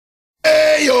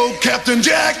Ayo, Captain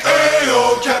Jack.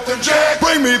 Ayo, Captain Jack.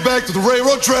 Bring me back to the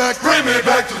railroad track. Bring me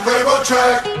back to the railroad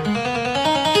track.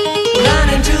 Run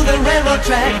into the railroad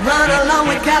track. Run along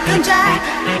with Captain Jack.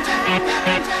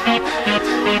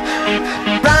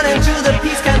 Run into the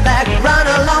peace come back. Run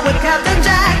along with Captain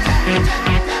Jack.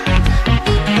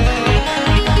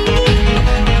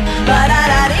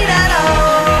 Ba-da-da-dee-da-do.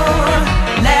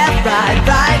 Left, right,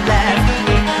 right, left.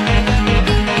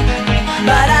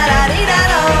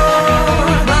 Ba-da-da-dee-da-do.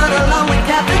 Run along with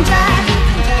Captain Jack.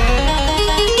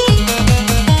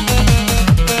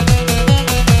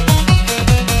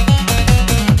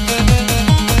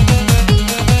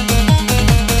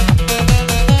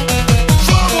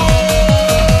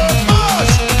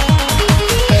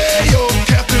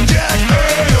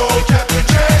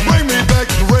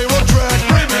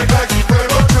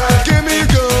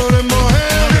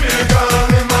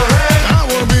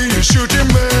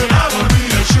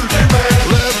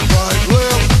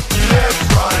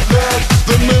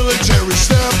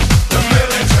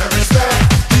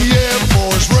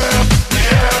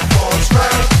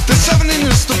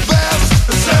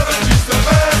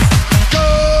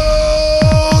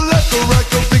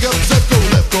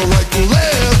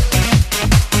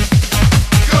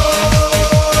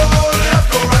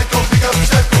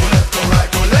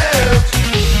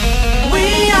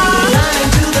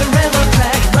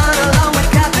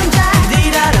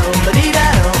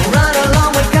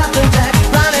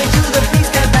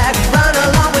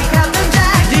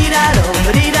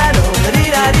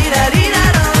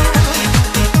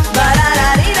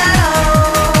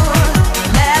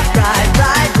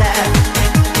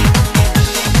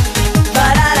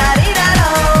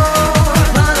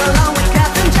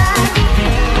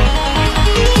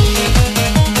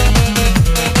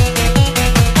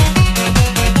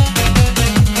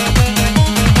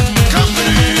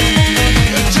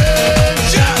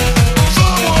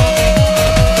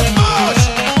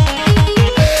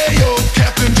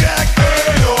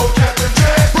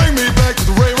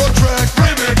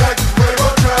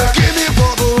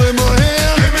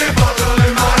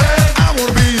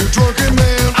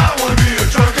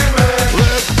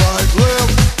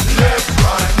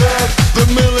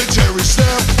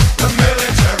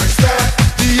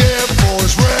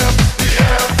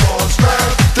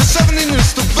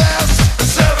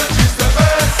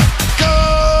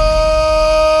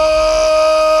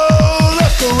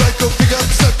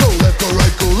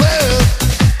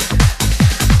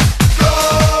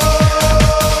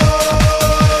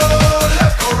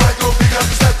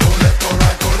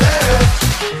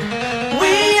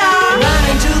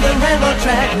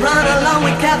 Run along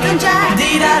with Captain Jack.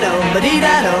 Dee-da-do,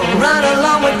 ba-dee-da-do. Run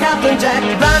along with Captain Jack.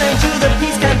 Run into the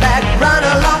peace come back. Run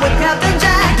along with Captain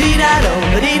Jack. Dee-da-do,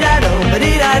 ba-dee-da-do,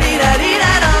 ba-dee-da-dee-da-dee-da.